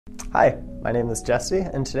Hi, my name is Jesse,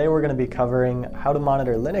 and today we're going to be covering how to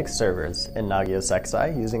monitor Linux servers in Nagios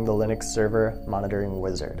XI using the Linux Server Monitoring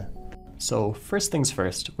Wizard. So first things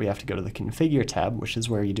first, we have to go to the Configure tab, which is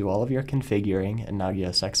where you do all of your configuring in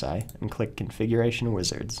Nagios XI, and click Configuration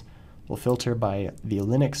Wizards. We'll filter by the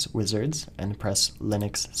Linux Wizards and press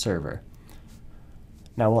Linux Server.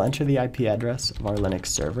 Now we'll enter the IP address of our Linux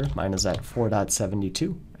server. Mine is at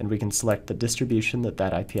 4.72, and we can select the distribution that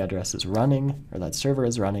that IP address is running, or that server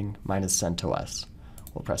is running. Mine is CentOS.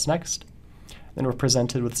 We'll press Next. Then we're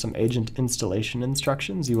presented with some agent installation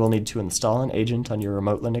instructions. You will need to install an agent on your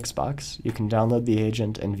remote Linux box. You can download the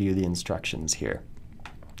agent and view the instructions here.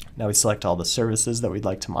 Now we select all the services that we'd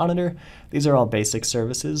like to monitor. These are all basic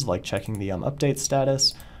services, like checking the update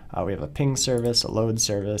status. We have a ping service, a load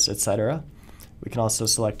service, etc. We can also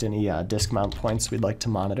select any disk mount points we'd like to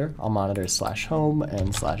monitor. I'll monitor /home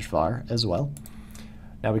and /var as well.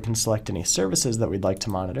 Now we can select any services that we'd like to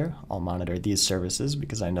monitor. I'll monitor these services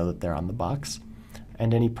because I know that they're on the box,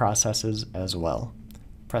 and any processes as well.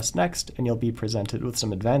 Press Next and you'll be presented with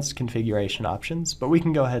some advanced configuration options, but we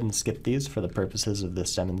can go ahead and skip these for the purposes of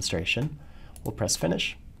this demonstration. We'll press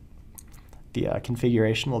Finish. The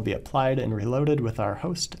configuration will be applied and reloaded with our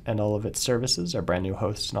host and all of its services, our brand new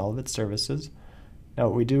host and all of its services. Now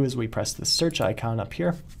what we do is we press the search icon up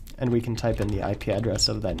here, and we can type in the IP address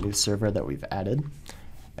of that new server that we've added,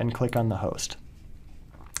 and click on the host.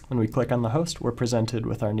 When we click on the host, we're presented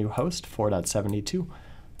with our new host, 4.72,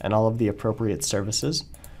 and all of the appropriate services.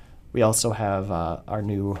 We also have our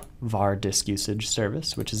new var disk usage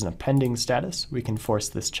service, which is in a pending status. We can force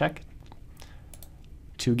this check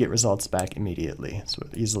to get results back immediately. So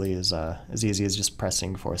as easy as just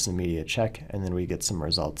pressing force immediate check, and then we get some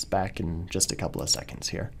results back in just a couple of seconds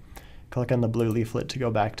here. Click on the blue leaflet to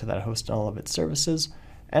go back to that host and all of its services.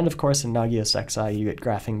 And of course in Nagios XI you get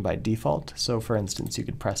graphing by default. So for instance you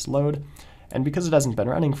could press load, and because it hasn't been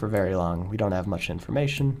running for very long, we don't have much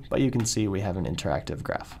information, but you can see we have an interactive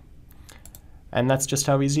graph. And that's just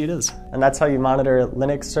how easy it is. And that's how you monitor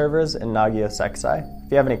Linux servers in Nagios XI.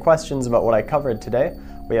 If you have any questions about what I covered today,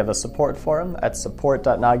 we have a support forum at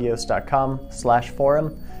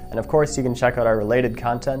support.nagios.com/forum. And of course, you can check out our related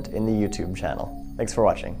content in the YouTube channel. Thanks for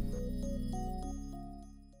watching.